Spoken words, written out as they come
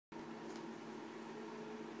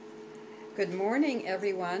Good morning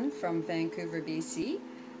everyone from Vancouver, BC.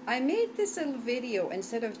 I made this little video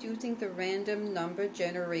instead of using the random number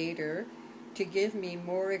generator to give me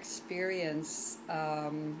more experience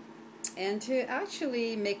and to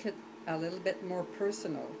actually make it a little bit more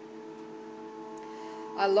personal.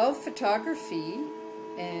 I love photography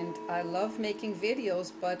and I love making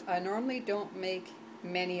videos, but I normally don't make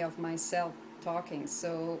many of myself talking,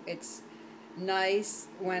 so it's nice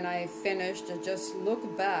when I finish to just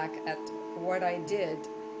look back at what I did,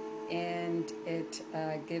 and it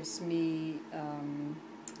gives me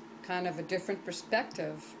kind of a different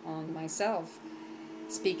perspective on myself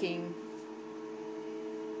speaking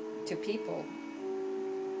to people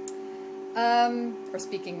or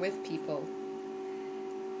speaking with people.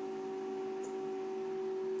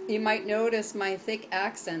 You might notice my thick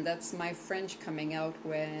accent. That's my French coming out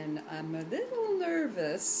when I'm a little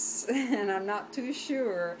nervous and I'm not too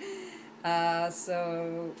sure.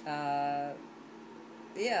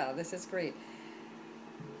 Yeah, this is great.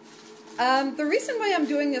 The reason why I'm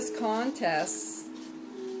doing this contest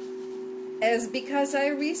is because I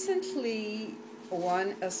recently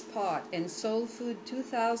won a spot in Soul Food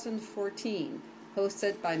 2014,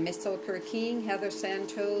 hosted by Mistel King, Heather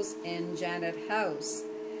Santos, and Janet House.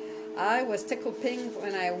 I was tickled pink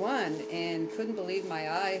when I won and couldn't believe my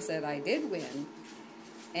eyes that I did win.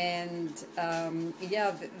 And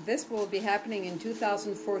yeah, this will be happening in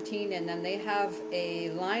 2014, and then they have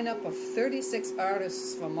a lineup of 36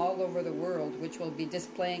 artists from all over the world which will be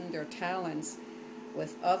displaying their talents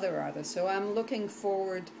with other artists. So I'm looking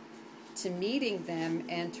forward to meeting them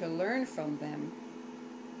and to learn from them.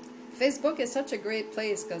 Facebook is such a great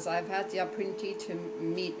place because I've had the opportunity to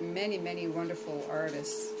meet many wonderful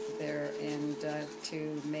artists there and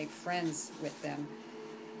to make friends with them.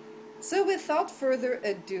 So without further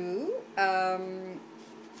ado, I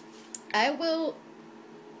will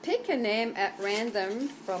pick a name at random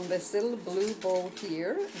from this little blue bowl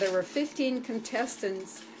here. There were 15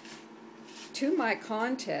 contestants to my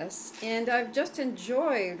contest, and I've just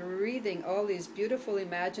enjoyed reading all these beautiful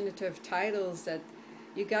imaginative titles that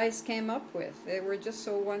you guys came up with. They were just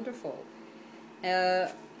so wonderful.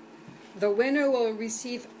 The winner will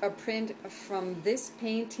receive a print from this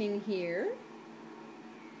painting here,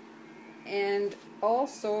 and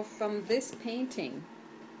also from this painting.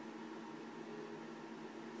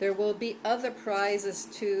 There will be other prizes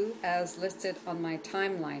too, as listed on my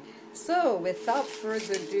timeline. So without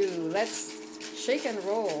further ado, let's shake and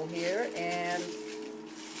roll here and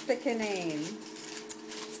pick a name.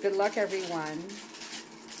 Good luck everyone.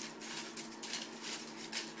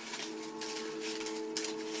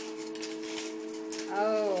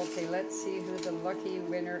 Oh, okay, let's see who the lucky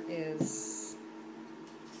winner is.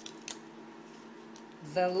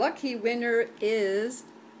 The lucky winner is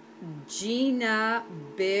Gina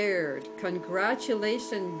Baird.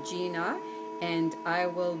 Congratulations, Gina, and I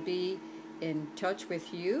will be in touch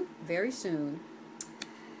with you very soon.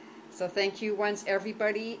 So thank you once,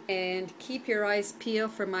 everybody, and keep your eyes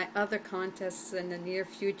peeled for my other contests in the near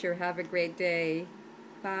future. Have a great day.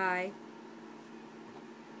 Bye.